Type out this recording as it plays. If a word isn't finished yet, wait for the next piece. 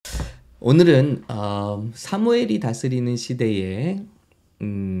오늘은 사무엘이 다스리는 시대에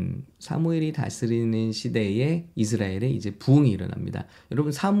이스라엘에 이제 부흥이 일어납니다.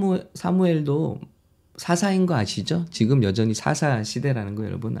 여러분 사무엘도 사사인 거 아시죠? 지금 여전히 사사 시대라는 거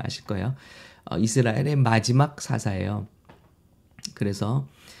여러분 아실 거예요. 이스라엘의 마지막 사사예요. 그래서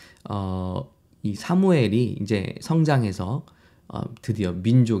이 사무엘이 이제 성장해서 드디어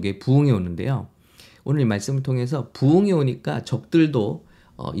민족의 부흥이 오는데요. 오늘 이 말씀을 통해서 부흥이 오니까 적들도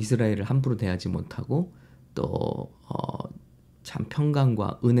이스라엘을 함부로 대하지 못하고 또 참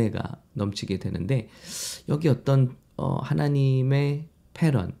평강과 은혜가 넘치게 되는데, 여기 어떤 하나님의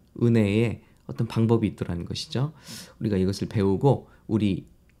패런, 은혜의 어떤 방법이 있더라는 것이죠. 우리가 이것을 배우고 우리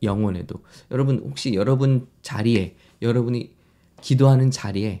영혼에도, 여러분 혹시 여러분 자리에, 여러분이 기도하는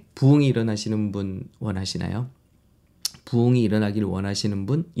자리에 부흥이 일어나시는 분 원하시나요? 부흥이 일어나기를 원하시는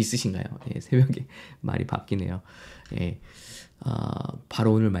분 있으신가요? 예, 새벽에 말이 바뀌네요. 예,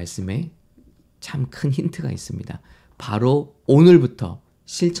 바로 오늘 말씀에 참 큰 힌트가 있습니다. 바로 오늘부터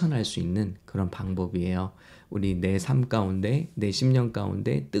실천할 수 있는 그런 방법이에요. 우리 내 삶 가운데, 내 심령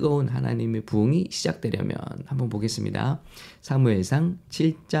가운데 뜨거운 하나님의 부흥이 시작되려면 한번 보겠습니다. 사무엘상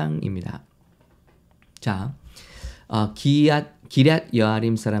 7장입니다. 자, 기럇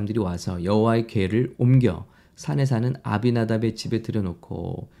여아림 사람들이 와서 여호와의 궤를 옮겨 산에 사는 아비나답의 집에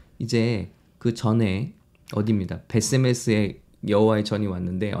들여놓고, 이제 그 전에 어디입니다. 베세메스에 여호와의 전이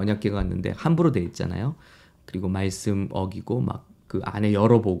왔는데, 언약궤가 왔는데 함부로 돼 있잖아요. 그리고 말씀 어기고 막 그 안에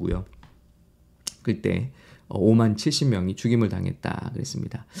열어보고요. 그때 5만 70명이 죽임을 당했다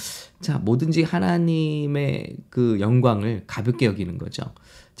그랬습니다. 자, 뭐든지 하나님의 그 영광을 가볍게 여기는 거죠.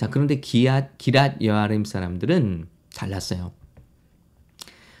 자, 그런데 기럇 여아림 사람들은 달랐어요.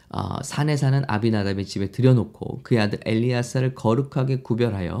 산에 사는 아비나답의 집에 들여놓고 그의 아들 엘리야사를 거룩하게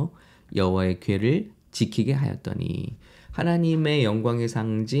구별하여 여호와의 궤를 지키게 하였더니, 하나님의 영광의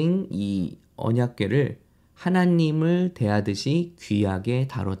상징 이 언약궤를 하나님을 대하듯이 귀하게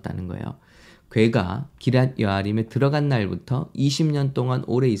다뤘다는 거예요. 궤가 기럇 여아림에 들어간 날부터 20년 동안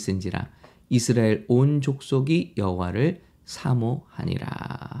오래 있은지라 이스라엘 온 족속이 여호와를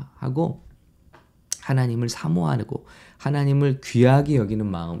사모하니라 하고, 하나님을 사모하고 하나님을 귀하게 여기는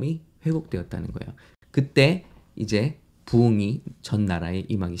마음이 회복되었다는 거예요. 그때 이제 부흥이 전 나라에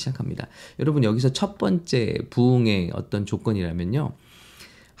임하기 시작합니다. 여러분, 여기서 첫 번째 부흥의 어떤 조건이라면요,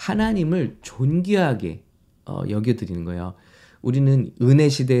 하나님을 존귀하게 여겨드리는 거예요. 우리는 은혜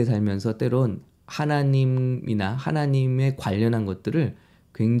시대에 살면서 때론 하나님이나 하나님에 관련한 것들을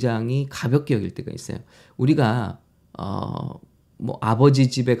굉장히 가볍게 여길 때가 있어요. 우리가 뭐 아버지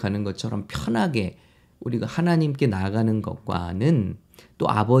집에 가는 것처럼 편하게 우리가 하나님께 나아가는 것과는, 또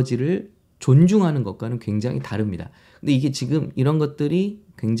아버지를 존중하는 것과는 굉장히 다릅니다. 근데 이게 지금 이런 것들이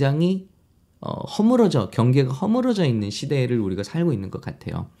굉장히 경계가 허물어져 있는 시대를 우리가 살고 있는 것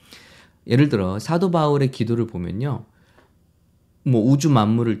같아요. 예를 들어 사도 바울의 기도를 보면요, 뭐 우주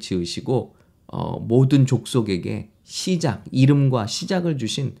만물을 지으시고 모든 족속에게 이름과 시작을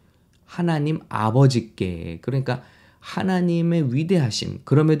주신 하나님 아버지께, 그러니까 하나님의 위대하심,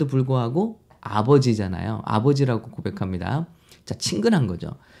 그럼에도 불구하고 아버지잖아요. 아버지라고 고백합니다. 자, 친근한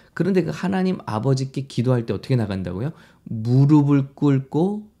거죠. 그런데 그 하나님 아버지께 기도할 때 어떻게 나간다고요? 무릎을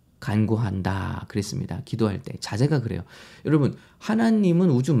꿇고 간구한다 그랬습니다. 기도할 때 자세가 그래요. 여러분, 하나님은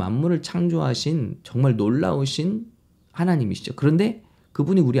우주 만물을 창조하신 정말 놀라우신 하나님이시죠. 그런데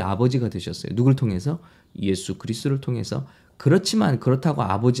그분이 우리 아버지가 되셨어요. 누굴 통해서? 예수 그리스도를 통해서. 그렇지만 그렇다고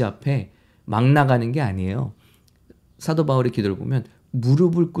아버지 앞에 막 나가는 게 아니에요. 사도 바울의 기도를 보면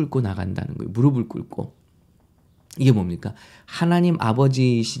무릎을 꿇고 나간다는 거예요. 무릎을 꿇고. 이게 뭡니까? 하나님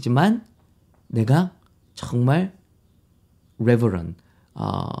아버지시지만 내가 정말 reverent,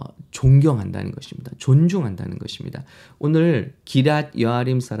 존경한다는 것입니다. 존중한다는 것입니다. 오늘 기럇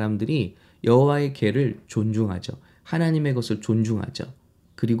여아림 사람들이 여호와의 궤를 존중하죠. 하나님의 것을 존중하죠.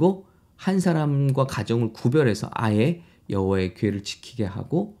 그리고 한 사람과 가정을 구별해서 아예 여호와의 궤를 지키게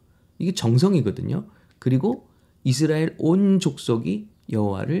하고, 이게 정성이거든요. 그리고 이스라엘 온 족속이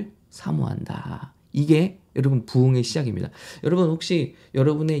여호와를 사모한다. 이게 여러분 부흥의 시작입니다. 여러분, 혹시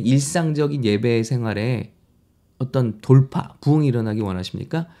여러분의 일상적인 예배 생활에 어떤 돌파, 부흥이 일어나기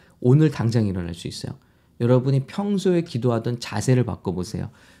원하십니까? 오늘 당장 일어날 수 있어요. 여러분이 평소에 기도하던 자세를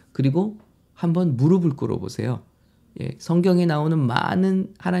바꿔보세요. 그리고 한번 무릎을 꿇어보세요. 예, 성경에 나오는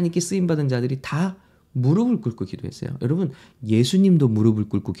많은 하나님께 쓰임받은 자들이 다 무릎을 꿇고 기도했어요. 여러분, 예수님도 무릎을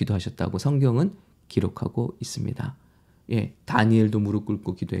꿇고 기도하셨다고 성경은 기록하고 있습니다. 예, 다니엘도 무릎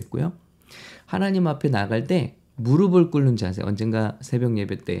꿇고 기도했고요. 하나님 앞에 나갈 때 무릎을 꿇는 자세, 언젠가 새벽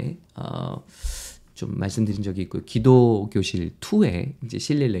예배 때 좀 말씀드린 적이 있고, 기도 교실 2에 이제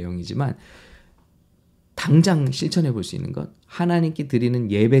실릴 내용이지만, 당장 실천해 볼 수 있는 것, 하나님께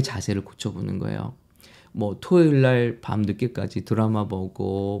드리는 예배 자세를 고쳐보는 거예요. 뭐 토요일 날 밤 늦게까지 드라마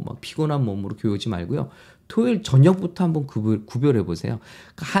보고 막 피곤한 몸으로 교회 오지 말고요. 토요일 저녁부터 한번 구별해 보세요.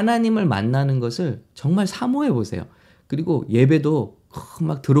 그러니까 하나님을 만나는 것을 정말 사모해 보세요. 그리고 예배도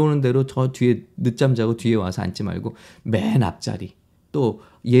막 들어오는 대로 저 뒤에 늦잠 자고 뒤에 와서 앉지 말고 맨 앞자리, 또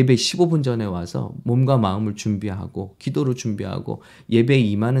예배 15분 전에 와서 몸과 마음을 준비하고 기도로 준비하고 예배에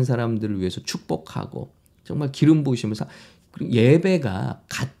임하는 사람들을 위해서 축복하고 정말 기름 부으시면서, 예배가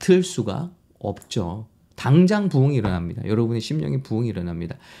같을 수가 없죠. 당장 부흥이 일어납니다. 여러분의 심령에 부흥이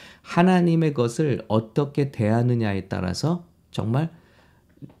일어납니다. 하나님의 것을 어떻게 대하느냐에 따라서 정말,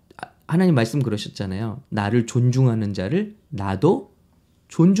 하나님 말씀 그러셨잖아요. 나를 존중하는 자를 나도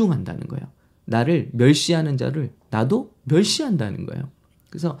존중한다는 거예요. 나를 멸시하는 자를 나도 멸시한다는 거예요.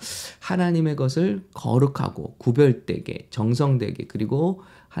 그래서 하나님의 것을 거룩하고 구별되게 정성되게, 그리고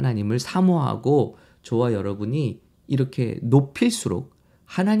하나님을 사모하고 저와 여러분이 이렇게 높일수록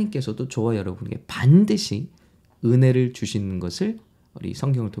하나님께서도 저와 여러분에게 반드시 은혜를 주시는 것을 우리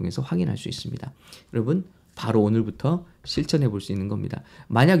성경을 통해서 확인할 수 있습니다. 여러분, 바로 오늘부터 실천해 볼 수 있는 겁니다.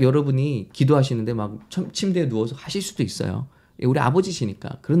 만약 여러분이 기도하시는데 막 침대에 누워서 하실 수도 있어요. 우리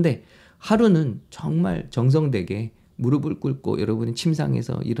아버지시니까. 그런데 하루는 정말 정성되게 무릎을 꿇고, 여러분이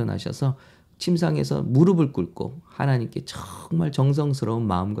침상에서 일어나셔서 침상에서 무릎을 꿇고 하나님께 정말 정성스러운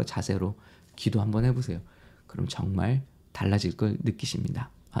마음과 자세로 기도 한번 해보세요. 그럼 정말 달라질 걸 느끼실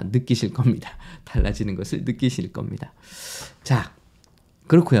겁니다. 달라지는 것을 느끼실 겁니다. 자,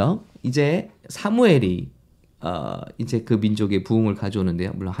 그렇고요. 이제 사무엘이 이제 그 민족의 부흥을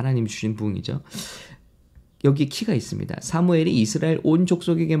가져오는데요. 물론 하나님이 주신 부흥이죠. 여기 키가 있습니다. 사무엘이 이스라엘 온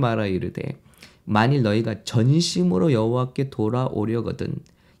족속에게 말하 이르되 만일 너희가 전심으로 여호와께 돌아오려거든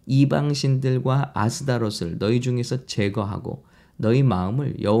이방신들과 아스다롯을 너희 중에서 제거하고 너희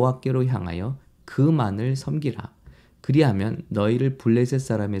마음을 여호와께로 향하여 그만을 섬기라. 그리하면 너희를 블레셋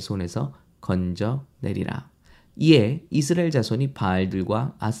사람의 손에서 건져내리라. 이에 이스라엘 자손이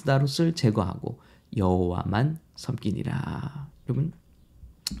바알들과 아스다롯을 제거하고 여호와만 섬기니라. 여러분,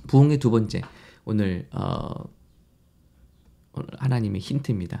 부흥의 두 번째, 오늘 하나님의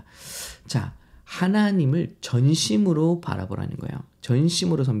힌트입니다. 자, 하나님을 전심으로 바라보라는 거예요.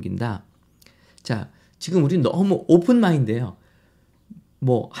 전심으로 섬긴다. 자, 지금 우리는 너무 오픈 마인드예요.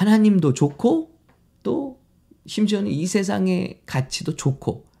 뭐 하나님도 좋고 또 심지어는 이 세상의 가치도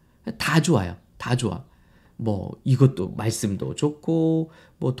좋고 다 좋아요. 다 좋아. 뭐 이것도 말씀도 좋고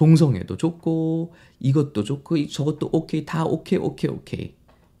뭐 동성애도 좋고 이것도 좋고 저것도 오케이, 다 오케이.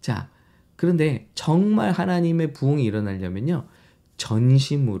 자, 그런데 정말 하나님의 부흥이 일어나려면요,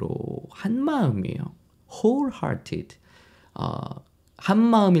 전심으로 한 마음이에요. wholehearted. 한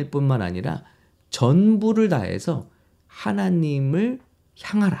마음일 뿐만 아니라 전부를 다해서 하나님을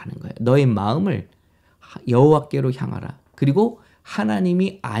향하라는 거예요. 너의 마음을 여호와께로 향하라. 그리고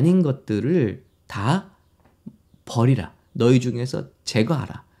하나님이 아닌 것들을 다 버리라. 너희 중에서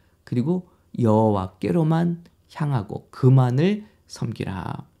제거하라. 그리고 여호와께로만 향하고 그만을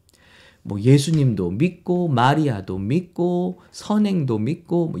섬기라. 뭐 예수님도 믿고 마리아도 믿고 선행도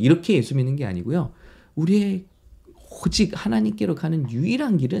믿고 뭐 이렇게 예수 믿는 게 아니고요. 우리의 오직 하나님께로 가는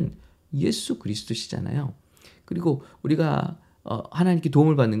유일한 길은 예수 그리스도시잖아요. 그리고 우리가 하나님께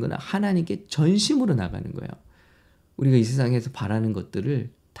도움을 받는 건 하나님께 전심으로 나가는 거예요. 우리가 이 세상에서 바라는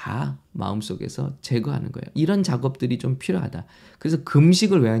것들을 다 마음속에서 제거하는 거예요. 이런 작업들이 좀 필요하다. 그래서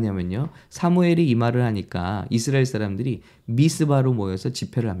금식을 왜 하냐면요, 사무엘이 이 말을 하니까 이스라엘 사람들이 미스바로 모여서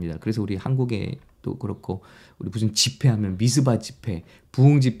집회를 합니다. 그래서 우리 한국에도 그렇고 우리 무슨 집회하면 미스바 집회,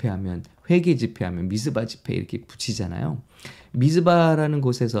 부흥 집회하면 회개 집회하면 미스바 집회 이렇게 붙이잖아요. 미스바라는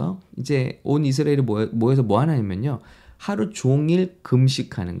곳에서 이제 온 이스라엘이 모여서 뭐 하냐면요, 하루 종일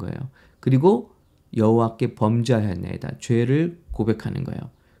금식하는 거예요. 그리고 여호와께 범죄하였나이다, 죄를 고백하는 거예요.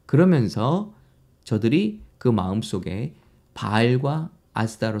 그러면서 저들이 그 마음속에 바알과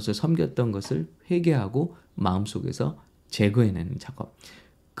아스다롯을 섬겼던 것을 회개하고 마음속에서 제거해내는 작업.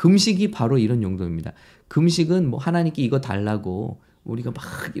 금식이 바로 이런 용도입니다. 금식은 뭐 하나님께 이거 달라고 우리가 막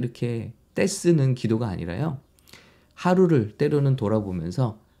이렇게 떼쓰는 기도가 아니라요, 하루를 때로는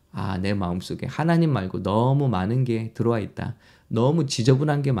돌아보면서 내 마음속에 하나님 말고 너무 많은 게 들어와 있다. 너무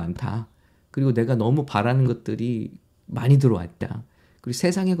지저분한 게 많다. 그리고 내가 너무 바라는 것들이 많이 들어와 있다. 그리고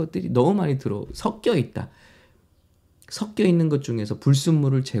세상의 것들이 너무 많이 섞여 있다. 섞여 있는 것 중에서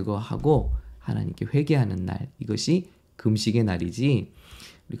불순물을 제거하고 하나님께 회개하는 날, 이것이 금식의 날이지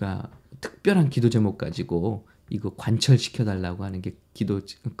우리가 특별한 기도 제목 가지고 이거 관철시켜달라고 하는 게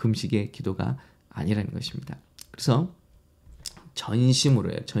금식의 기도가 아니라는 것입니다. 그래서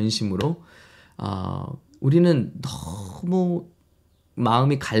전심으로요. 전심으로. 우리는 너무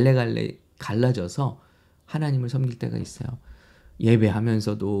마음이 갈라져서 하나님을 섬길 때가 있어요.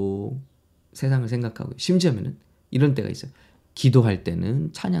 예배하면서도 세상을 생각하고, 심지어는 이런 때가 있어요. 기도할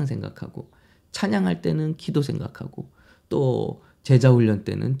때는 찬양 생각하고, 찬양할 때는 기도 생각하고, 또 제자훈련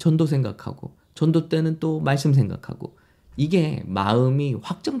때는 전도 생각하고, 전도 때는 또 말씀 생각하고, 이게 마음이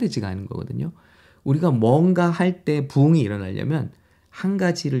확정되지가 않은 거거든요. 우리가 뭔가 할 때 부흥이 일어나려면 한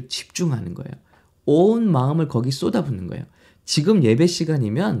가지를 집중하는 거예요. 온 마음을 거기 쏟아붓는 거예요. 지금 예배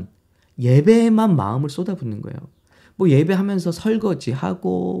시간이면 예배에만 마음을 쏟아붓는 거예요. 뭐 예배하면서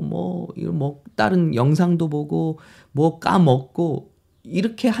설거지하고 뭐 다른 영상도 보고 뭐 까먹고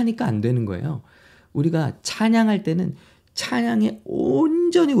이렇게 하니까 안 되는 거예요. 우리가 찬양할 때는 찬양에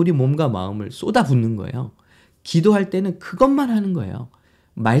온전히 우리 몸과 마음을 쏟아붓는 거예요. 기도할 때는 그것만 하는 거예요.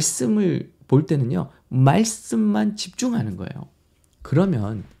 말씀을 볼 때는요, 말씀만 집중하는 거예요.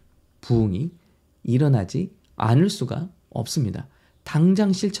 그러면 부흥이 일어나지 않을 수가 없습니다.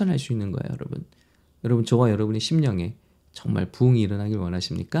 당장 실천할 수 있는 거예요, 여러분. 여러분, 저와 여러분의 심령에 정말 부흥이 일어나길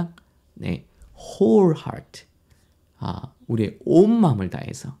원하십니까? 네, whole heart. 우리의 온 마음을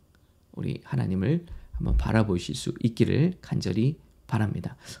다해서 우리 하나님을 한번 바라보실 수 있기를 간절히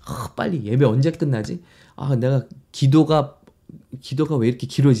바랍니다. 빨리 예배 언제 끝나지? 내가 기도가 왜 이렇게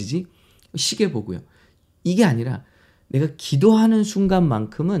길어지지? 시계 보고요. 이게 아니라 내가 기도하는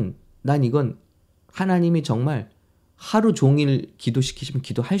순간만큼은 난 이건 하나님이 정말 하루 종일 기도시키시면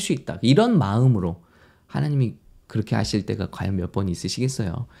기도할 수 있다. 이런 마음으로 하나님이 그렇게 하실 때가 과연 몇 번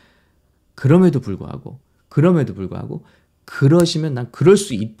있으시겠어요? 그럼에도 불구하고 그러시면 난 그럴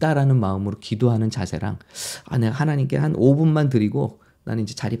수 있다라는 마음으로 기도하는 자세랑 내가 하나님께 한 5분만 드리고 나는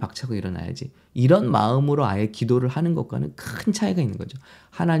이제 자리 박차고 일어나야지. 이런 마음으로 아예 기도를 하는 것과는 큰 차이가 있는 거죠.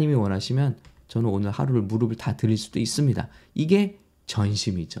 하나님이 원하시면 저는 오늘 하루를 무릎을 다 드릴 수도 있습니다. 이게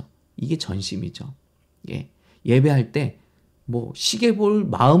전심이죠. 예. 예배할 때 뭐 시계 볼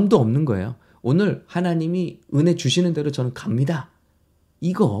마음도 없는 거예요. 오늘 하나님이 은혜 주시는 대로 저는 갑니다.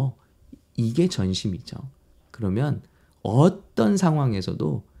 이게 전심이죠. 그러면 어떤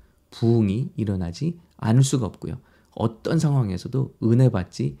상황에서도 부흥이 일어나지 않을 수가 없고요. 어떤 상황에서도 은혜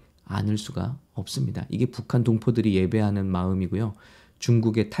받지 않을 수가 없습니다. 이게 북한 동포들이 예배하는 마음이고요.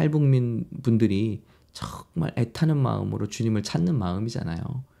 중국의 탈북민 분들이 정말 애타는 마음으로 주님을 찾는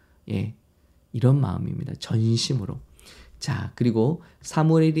마음이잖아요. 예, 이런 마음입니다. 전심으로. 자, 그리고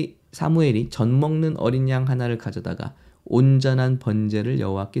사무엘이 젖 먹는 어린 양 하나를 가져다가 온전한 번제를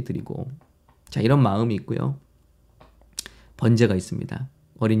여호와께 드리고, 자, 이런 마음이 있고요. 번제가 있습니다.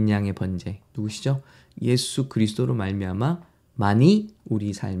 어린 양의 번제 누구시죠? 예수 그리스도로 말미암아 많이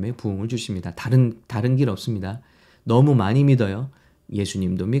우리 삶에 부흥을 주십니다. 다른 길 없습니다. 너무 많이 믿어요.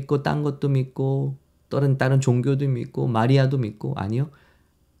 예수님도 믿고 딴 것도 믿고 다른 종교도 믿고 마리아도 믿고, 아니요.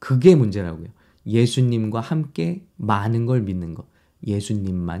 그게 문제라고요. 예수님과 함께 많은 걸 믿는 것.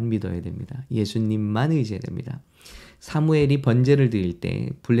 예수님만 믿어야 됩니다. 예수님만 의지해야 됩니다. 사무엘이 번제를 드릴 때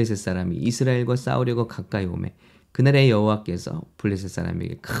블레셋 사람이 이스라엘과 싸우려고 가까이 오매 그날의 여호와께서 블레셋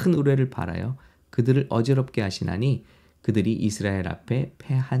사람에게 큰 우레를 발하여 그들을 어지럽게 하시나니 그들이 이스라엘 앞에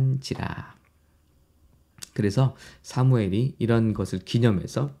패한지라. 그래서 사무엘이 이런 것을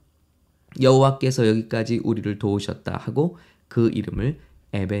기념해서 여호와께서 여기까지 우리를 도우셨다 하고 그 이름을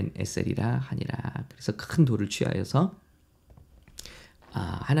에벤에셀이라 하니라. 그래서 큰 돌을 취하여서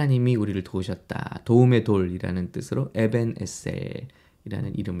하나님이 우리를 도우셨다. 도움의 돌이라는 뜻으로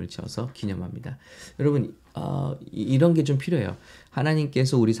에벤에셀이라는 이름을 지어서 기념합니다. 여러분, 이런 게 좀 필요해요.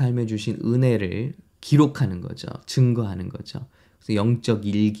 하나님께서 우리 삶에 주신 은혜를 기록하는 거죠. 증거하는 거죠. 그래서 영적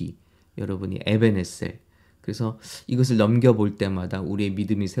일기, 여러분이 에벤에셀. 그래서 이것을 넘겨볼 때마다 우리의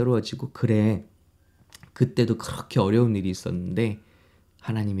믿음이 새로워지고, 그래, 그때도 그렇게 어려운 일이 있었는데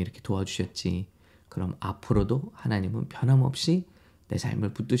하나님이 이렇게 도와주셨지. 그럼 앞으로도 하나님은 변함없이 내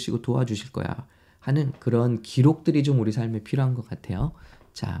삶을 붙드시고 도와주실 거야 하는 그런 기록들이 좀 우리 삶에 필요한 것 같아요.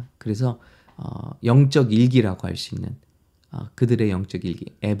 자, 그래서 영적 일기라고 할 수 있는 그들의 영적 일기,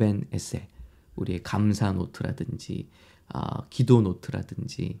 에벤에셀, 우리의 감사 노트라든지 기도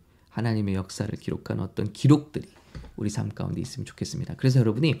노트라든지 하나님의 역사를 기록한 어떤 기록들이 우리 삶 가운데 있으면 좋겠습니다. 그래서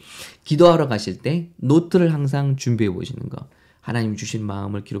여러분이 기도하러 가실 때 노트를 항상 준비해 보시는 거, 하나님 주신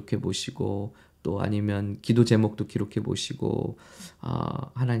마음을 기록해 보시고, 또 아니면 기도 제목도 기록해 보시고,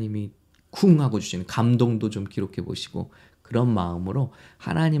 하나님이 쿵 하고 주시는 감동도 좀 기록해 보시고, 그런 마음으로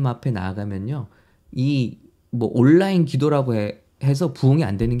하나님 앞에 나아가면요, 이 뭐 온라인 기도라고 해서 부흥이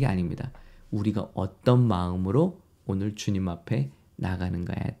안 되는 게 아닙니다. 우리가 어떤 마음으로 오늘 주님 앞에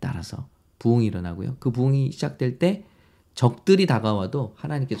나가는가에 따라서 부흥이 일어나고요. 그 부흥이 시작될 때 적들이 다가와도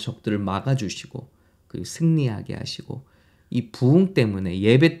하나님께서 적들을 막아주시고 그리고 승리하게 하시고, 이 부흥 때문에,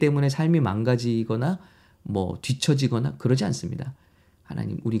 예배 때문에 삶이 망가지거나 뭐 뒤처지거나 그러지 않습니다.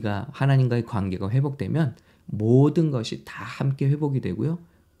 우리가 하나님과의 관계가 회복되면 모든 것이 다 함께 회복이 되고요.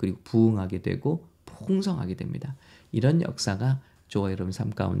 그리고 부흥하게 되고 풍성하게 됩니다. 이런 역사가 저와 여러분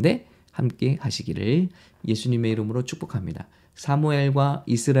삶 가운데 함께 하시기를 예수님의 이름으로 축복합니다. 사무엘과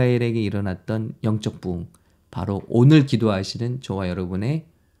이스라엘에게 일어났던 영적 부흥, 바로 오늘 기도하시는 저와 여러분의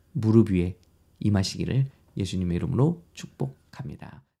무릎 위에 임하시기를 예수님의 이름으로 축복합니다.